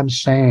all I'm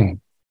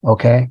saying.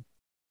 Okay.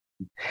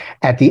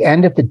 At the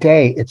end of the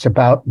day, it's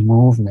about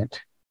movement.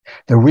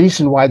 The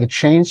reason why the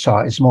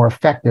chainsaw is more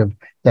effective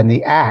than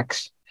the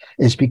axe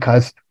is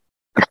because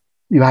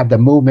you have the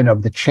movement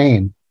of the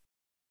chain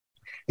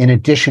in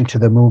addition to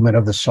the movement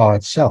of the saw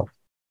itself.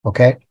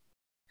 Okay.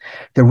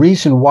 The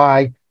reason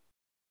why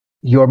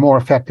you're more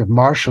effective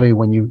martially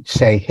when you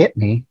say hit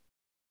me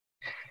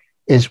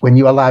is when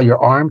you allow your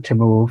arm to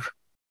move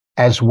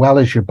as well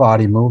as your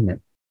body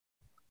movement.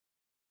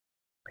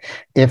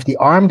 If the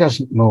arm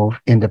doesn't move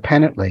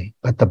independently,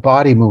 but the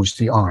body moves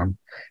the arm,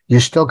 you're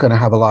still going to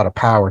have a lot of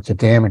power to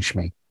damage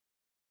me.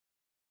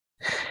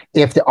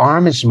 If the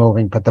arm is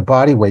moving, but the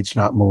body weight's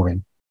not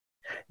moving,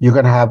 you're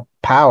going to have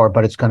power,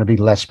 but it's going to be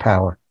less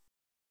power.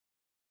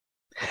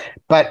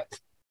 But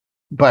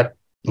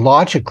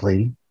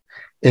logically,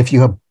 if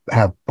you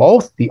have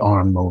both the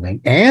arm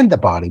moving and the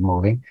body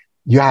moving,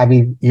 you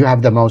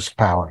have the most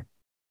power,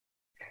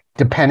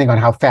 depending on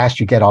how fast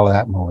you get all of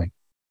that moving,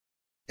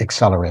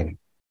 accelerating.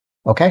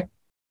 Okay?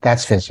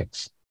 That's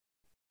physics.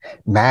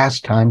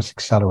 Mass times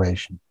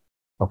acceleration.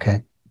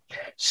 Okay?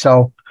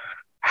 So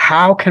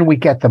how can we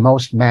get the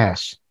most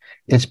mass?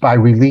 It's by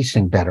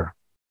releasing better.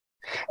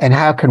 And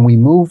how can we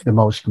move the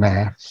most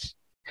mass?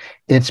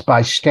 It's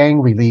by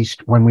staying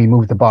released when we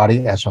move the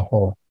body as a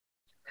whole.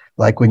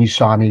 Like when you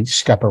saw me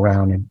step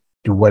around and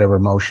do whatever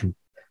motion,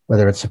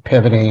 whether it's a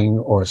pivoting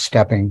or a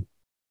stepping.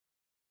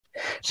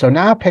 So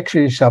now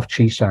picture yourself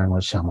chi-sawing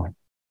with someone.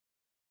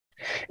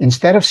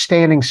 Instead of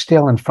standing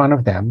still in front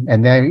of them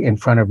and they're in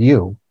front of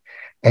you,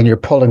 and you're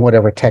pulling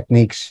whatever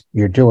techniques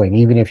you're doing,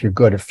 even if you're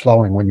good at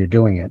flowing when you're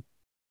doing it.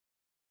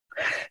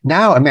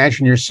 Now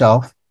imagine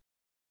yourself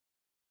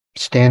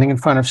standing in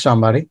front of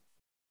somebody.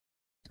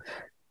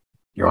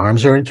 Your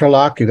arms are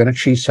interlocked. You're going to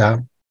chi-saw.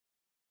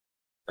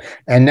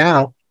 And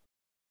now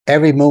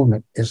every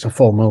movement is a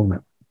full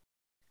movement.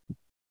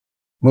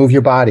 Move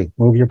your body,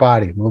 move your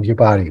body, move your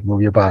body,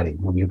 move your body,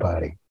 move your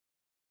body.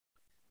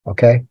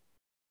 Okay?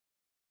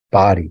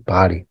 Body,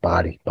 body,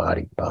 body,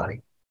 body,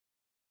 body.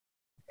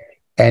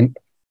 And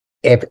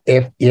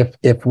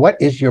if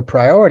what is your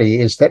priority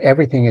is that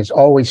everything is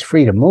always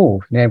free to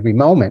move in every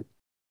moment,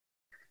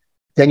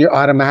 then you're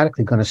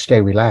automatically going to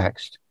stay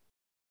relaxed.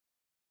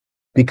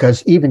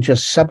 Because even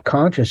just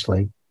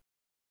subconsciously,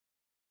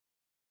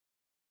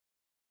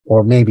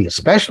 or maybe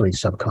especially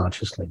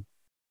subconsciously,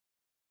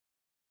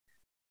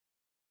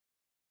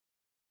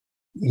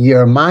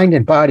 your mind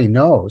and body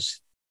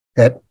knows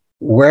that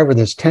wherever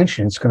there's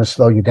tension, it's going to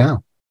slow you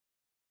down.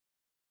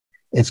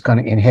 It's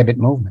going to inhibit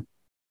movement.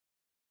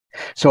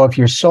 So if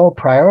your sole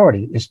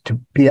priority is to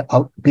be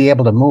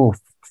able to move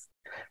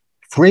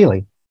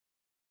freely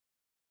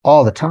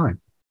all the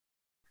time,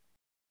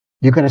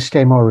 you're going to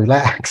stay more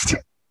relaxed.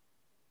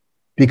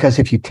 Because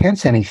if you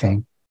tense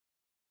anything,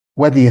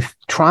 whether you're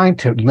trying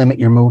to limit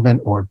your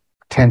movement or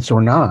tense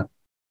or not,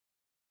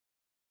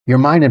 your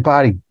mind and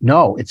body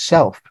know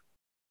itself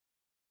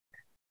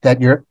that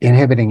you're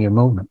inhibiting your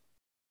movement.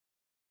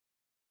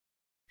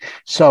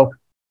 So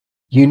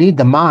you need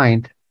the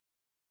mind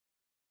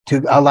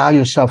to allow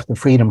yourself the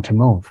freedom to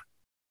move.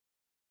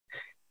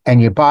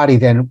 And your body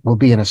then will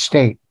be in a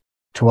state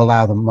to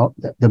allow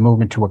the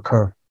movement to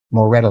occur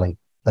more readily.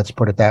 Let's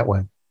put it that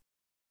way.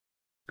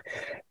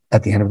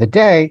 At the end of the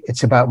day,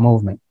 it's about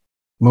movement.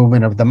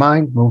 Movement of the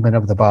mind, movement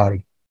of the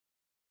body.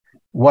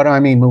 What do I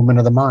mean, movement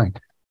of the mind?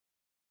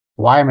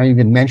 Why am I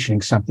even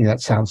mentioning something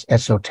that sounds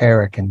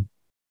esoteric and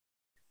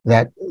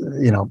that,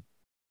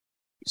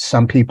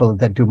 some people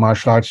that do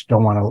martial arts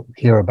don't want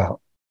to hear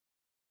about?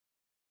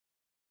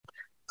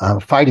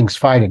 Fighting's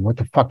fighting. What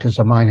the fuck does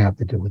the mind have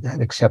to do with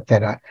that? Except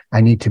that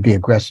I need to be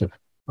aggressive.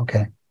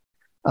 Okay.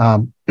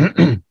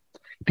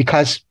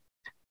 Because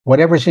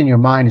whatever's in your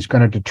mind is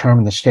going to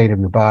determine the state of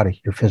your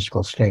body, your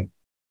physical state.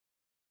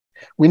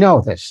 We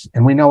know this,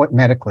 and we know it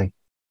medically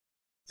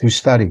through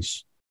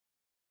studies.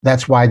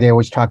 That's why they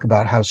always talk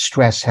about how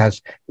stress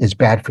is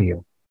bad for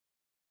you,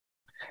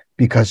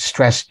 because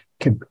stress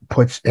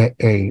puts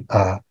a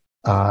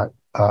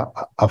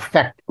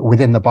effect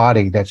within the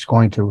body that's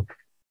going to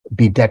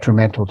be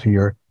detrimental to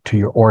your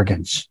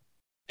organs,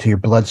 to your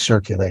blood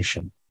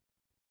circulation,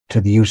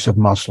 to the use of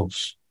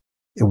muscles.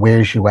 It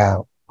wears you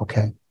out.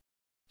 Okay,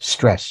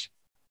 stress.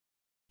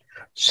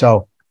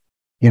 So,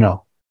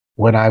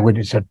 when I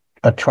was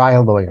a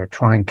trial lawyer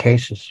trying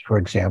cases, for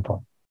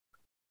example,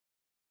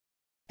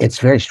 it's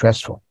very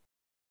stressful.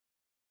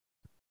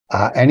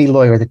 Any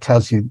lawyer that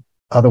tells you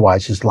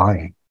otherwise is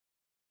lying.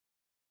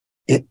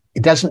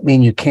 It doesn't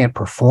mean you can't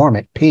perform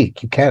at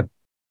peak. You can,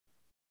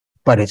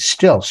 but it's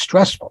still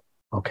stressful.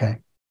 Okay.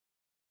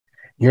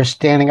 You're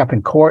standing up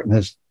in court and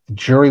there's the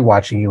jury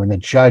watching you and the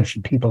judge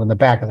and people in the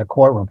back of the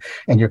courtroom,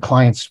 and your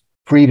client's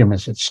freedom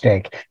is at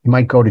stake. You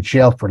might go to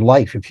jail for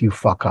life if you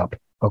fuck up.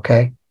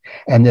 Okay.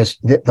 And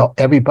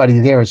everybody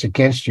there is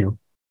against you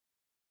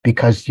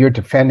because you're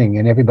defending,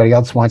 and everybody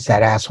else wants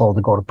that asshole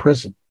to go to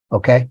prison.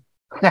 Okay.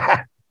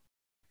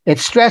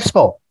 It's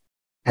stressful,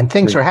 and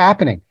things are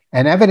happening,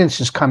 and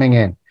evidence is coming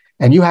in,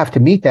 and you have to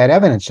meet that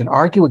evidence and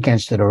argue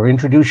against it, or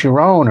introduce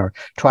your own, or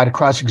try to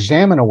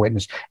cross-examine a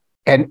witness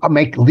and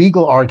make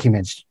legal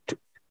arguments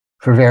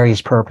for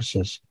various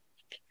purposes.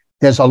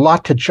 There's a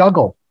lot to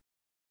juggle.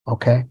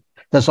 Okay.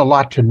 There's a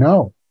lot to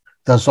know.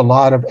 There's a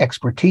lot of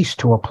expertise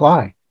to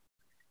apply,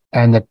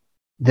 and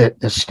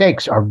the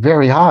stakes are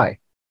very high.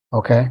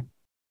 Okay.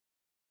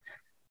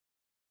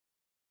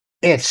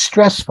 It's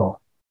stressful.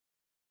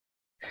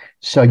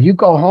 So you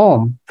go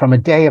home from a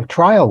day of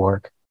trial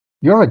work,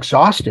 you're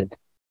exhausted.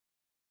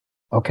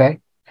 Okay.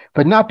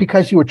 But not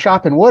because you were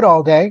chopping wood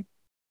all day,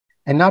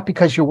 and not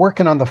because you're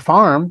working on the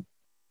farm.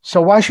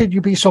 So why should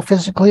you be so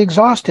physically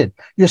exhausted?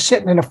 You're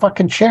sitting in a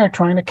fucking chair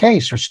trying a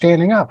case or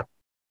standing up.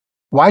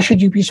 Why should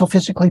you be so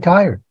physically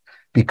tired?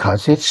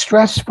 Because it's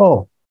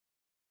stressful.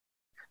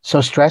 So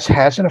stress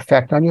has an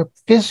effect on you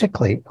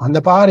physically, on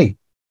the body.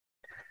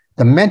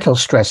 The mental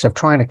stress of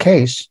trying a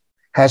case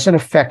has an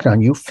effect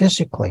on you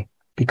physically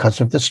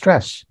because of the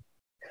stress.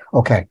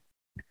 Okay.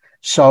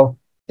 So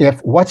if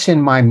what's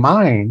in my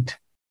mind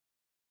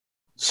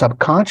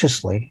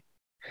subconsciously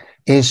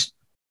is,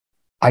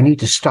 I need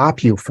to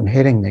stop you from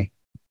hitting me.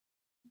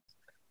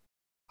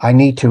 I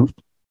need to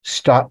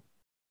stop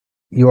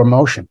your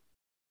motion.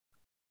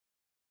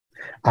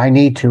 I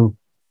need to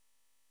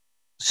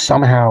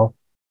somehow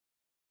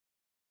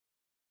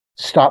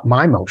stop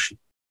my motion.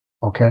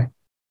 Okay.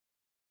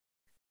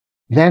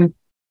 Then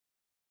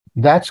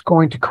that's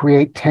going to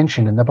create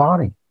tension in the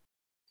body,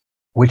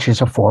 which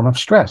is a form of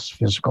stress,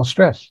 physical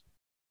stress.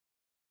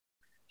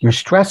 You're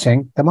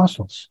stressing the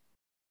muscles.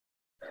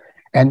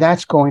 And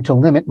that's going to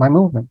limit my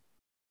movement,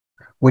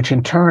 which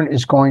in turn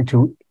is going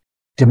to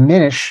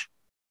diminish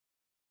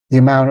the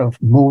amount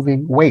of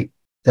moving weight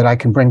that I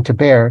can bring to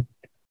bear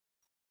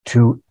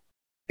to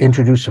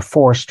introduce a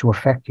force to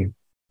affect you.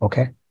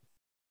 Okay.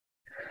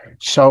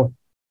 So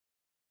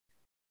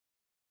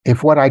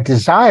if what I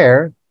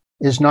desire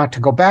is not to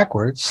go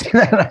backwards,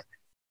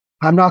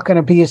 I'm not going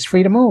to be as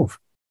free to move.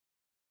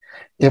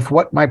 If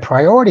what my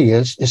priority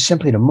is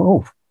simply to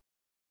move,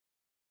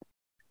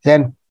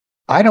 then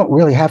I don't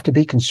really have to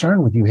be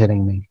concerned with you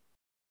hitting me.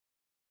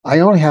 I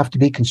only have to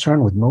be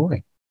concerned with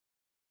moving,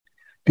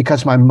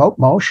 because my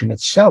motion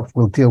itself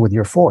will deal with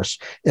your force.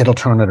 It'll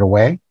turn it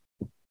away.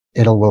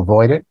 It'll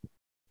avoid it.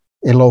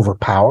 It'll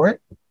overpower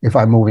it if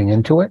I'm moving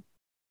into it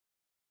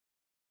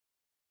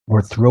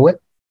or through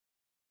it.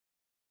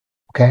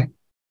 Okay.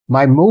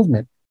 My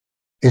movement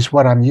is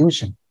what I'm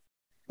using.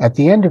 At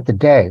the end of the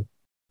day,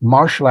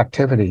 martial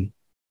activity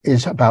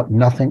is about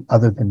nothing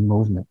other than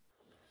movement.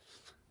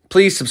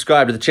 Please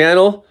subscribe to the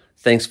channel.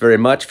 Thanks very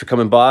much for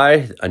coming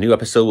by. A new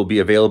episode will be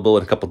available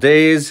in a couple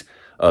days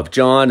of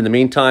John. In the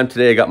meantime,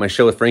 today I got my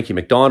show with Frankie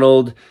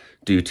McDonald.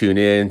 Do tune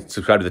in,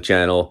 subscribe to the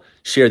channel,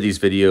 share these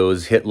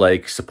videos, hit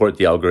like, support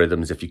the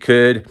algorithms if you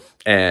could.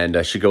 And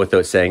I should go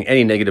without saying,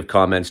 any negative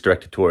comments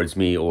directed towards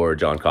me or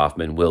John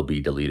Kaufman will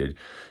be deleted,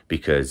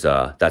 because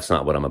that's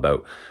not what I'm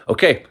about.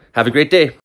 Okay, have a great day.